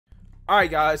All right,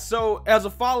 guys. So as a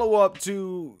follow-up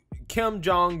to Kim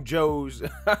Jong-jo's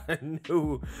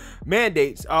new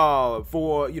mandates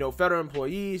for federal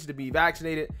employees to be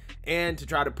vaccinated and to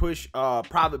try to push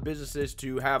private businesses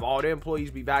to have all their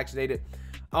employees be vaccinated,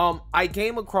 I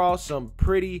came across some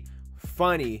pretty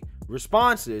funny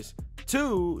responses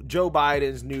to Joe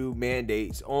Biden's new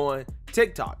mandates on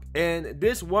TikTok, and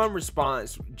this one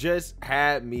response just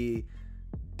had me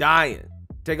dying.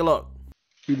 Take a look.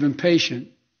 We've been patient,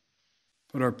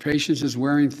 but our patience is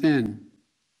wearing thin.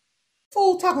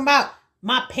 Fool talking about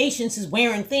my patience is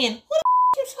wearing thin. Who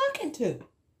the you talking to?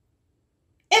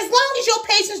 As long as your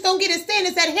patience don't get as thin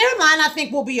as that hairline, I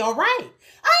think we'll be all right.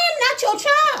 I am not your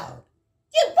child.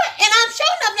 And I'm sure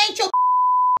enough ain't your.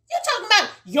 You're talking about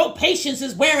your patience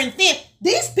is wearing thin.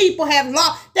 These people have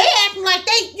law. They acting like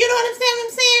they, you know what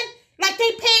I'm saying? Like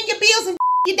they paying your bills and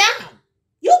you down.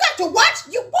 You got to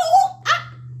watch you.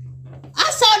 I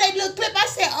saw that little clip. I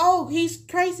said, "Oh, he's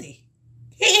crazy.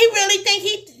 He really think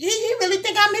he really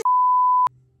think I'm his."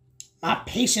 My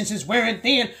patience is wearing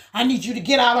thin. I need you to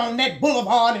get out on that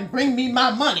boulevard and bring me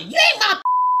my money. You ain't my.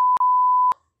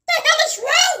 The hell is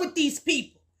wrong with these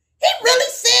people? He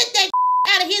really said that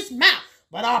out of his mouth.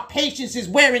 But our patience is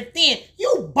wearing thin.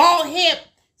 You bald head.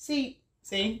 See,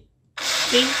 I'm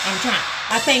trying.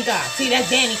 I thank God. See, that's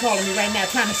Danny calling me right now,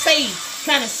 trying to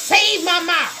save my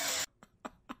mouth.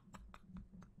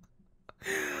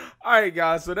 All right,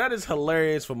 guys, so that is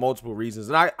hilarious for multiple reasons.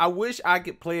 And I wish I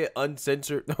could play it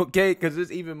uncensored, okay? Because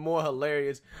it's even more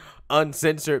hilarious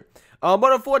uncensored.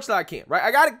 But unfortunately, I can't, right?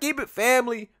 I got to keep it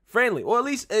family friendly, or at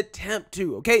least attempt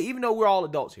to, okay? Even though we're all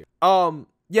adults here.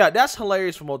 Yeah, that's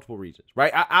hilarious for multiple reasons,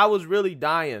 right? I was really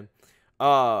dying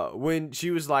when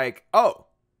she was like, oh,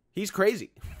 he's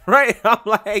crazy, right? I'm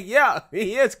like, yeah,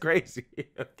 he is crazy,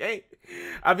 okay?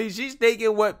 I mean, she's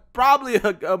thinking what probably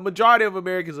a majority of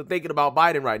Americans are thinking about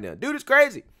Biden right now. Dude is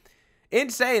crazy,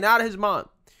 insane, out of his mind.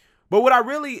 But what I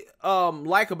really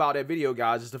like about that video,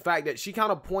 guys, is the fact that she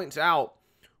kind of points out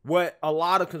what a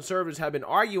lot of conservatives have been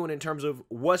arguing in terms of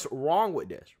what's wrong with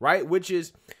this, right? Which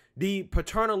is the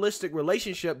paternalistic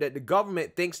relationship that the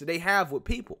government thinks that they have with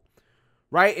people,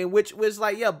 right? And which was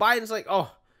like, yeah, Biden's like, oh,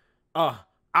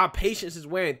 our patience is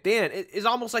wearing thin. It's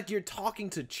almost like you're talking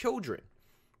to children,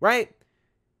 right?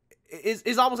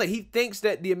 It's almost like he thinks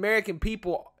that the American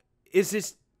people is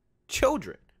his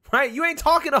children, right? You ain't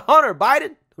talking to Hunter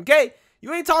Biden, okay?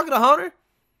 You ain't talking to Hunter.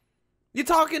 You're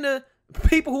talking to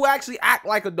people who actually act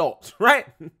like adults, right?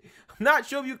 I'm not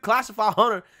sure if you classify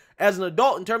Hunter as an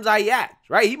adult in terms of how he acts,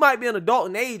 right? He might be an adult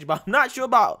in age, but I'm not sure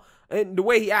about the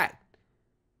way he acts.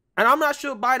 And I'm not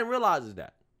sure Biden realizes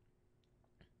that.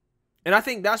 And I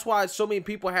think that's why so many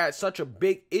people had such a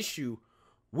big issue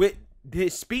with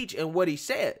his speech and what he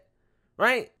said,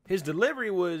 right? His delivery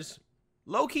was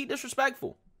low-key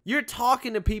disrespectful. You're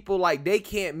talking to people like they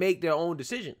can't make their own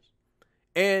decisions.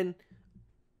 And,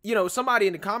 somebody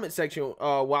in the comment section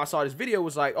while I saw this video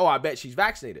was like, oh, I bet she's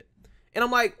vaccinated. And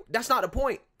I'm like, that's not the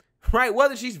point. Right?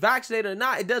 Whether she's vaccinated or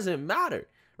not, it doesn't matter,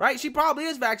 right? She probably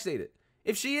is vaccinated.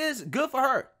 If she is, good for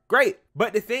her. Great.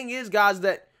 But the thing is, guys,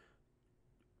 that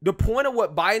the point of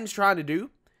what Biden's trying to do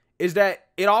is that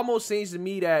it almost seems to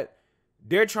me that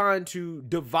they're trying to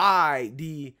divide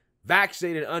the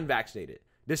vaccinated and unvaccinated.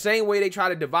 The same way they try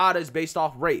to divide us based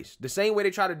off race. The same way they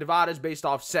try to divide us based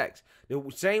off sex. The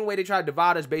same way they try to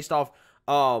divide us based off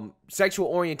sexual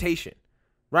orientation,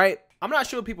 right? I'm not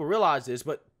sure if people realize this,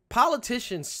 but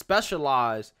politicians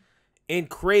specialize in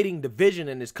creating division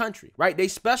in this country, right? They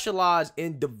specialize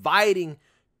in dividing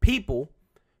people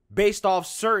based off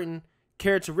certain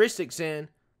characteristics and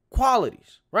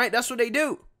qualities, right? That's what they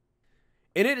do.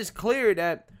 And it is clear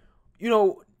that,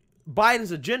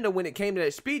 Biden's agenda when it came to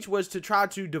that speech was to try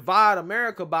to divide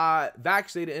America by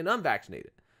vaccinated and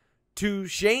unvaccinated, to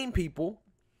shame people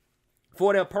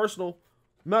for their personal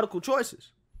medical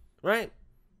choices, right?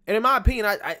 And in my opinion,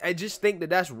 I just think that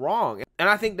that's wrong. And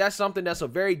I think that's something that's a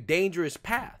very dangerous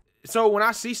path. So when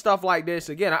I see stuff like this,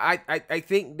 again, I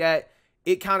think that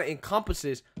it kind of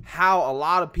encompasses how a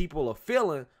lot of people are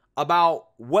feeling about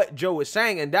what Joe is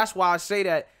saying. And that's why I say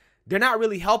that they're not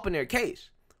really helping their case,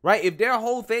 right? If their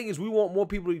whole thing is we want more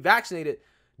people to be vaccinated,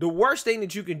 the worst thing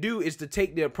that you can do is to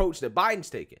take the approach that Biden's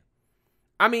taking.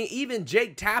 I mean, even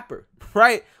Jake Tapper,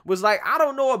 right, was like, I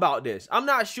don't know about this. I'm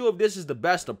not sure if this is the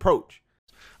best approach.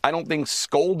 I don't think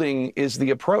scolding is the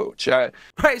approach.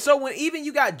 Right. So when even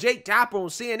you got Jake Tapper on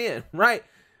CNN, right?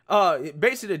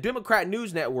 Basically the Democrat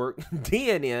News Network,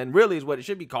 DNN, really is what it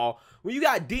should be called. When you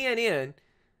got DNN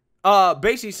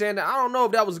basically saying that I don't know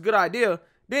if that was a good idea,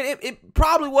 then it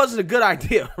probably wasn't a good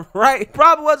idea, right? It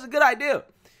probably wasn't a good idea.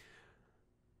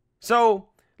 So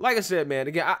like I said, man,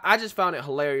 again, I just found it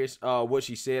hilarious what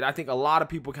she said. I think a lot of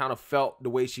people kind of felt the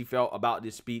way she felt about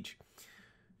this speech.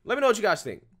 Let me know what you guys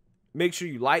think. Make sure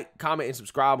you like, comment, and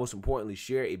subscribe. Most importantly,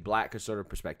 share a Black conservative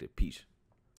perspective. Peace.